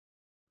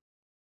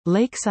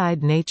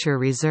Lakeside Nature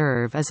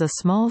Reserve is a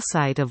small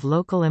site of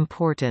local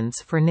importance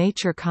for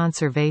nature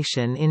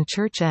conservation in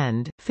Church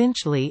End,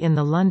 Finchley in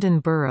the London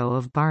Borough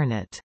of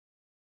Barnet.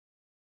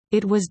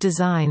 It was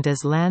designed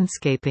as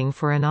landscaping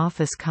for an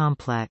office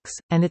complex,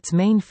 and its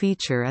main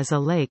feature is a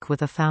lake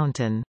with a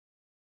fountain.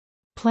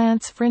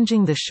 Plants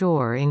fringing the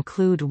shore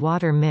include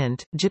water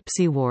mint,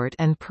 gypsywort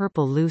and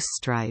purple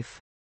loosestrife.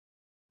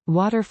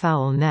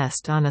 Waterfowl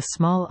nest on a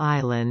small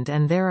island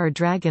and there are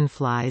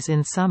dragonflies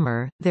in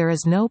summer. There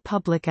is no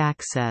public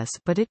access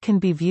but it can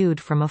be viewed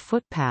from a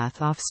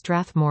footpath off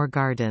Strathmore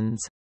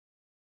Gardens.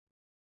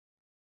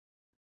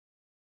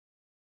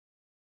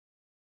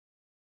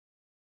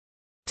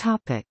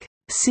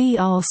 See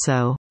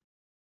also: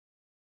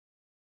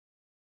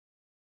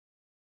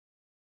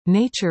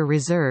 Nature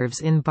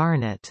reserves in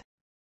Barnet.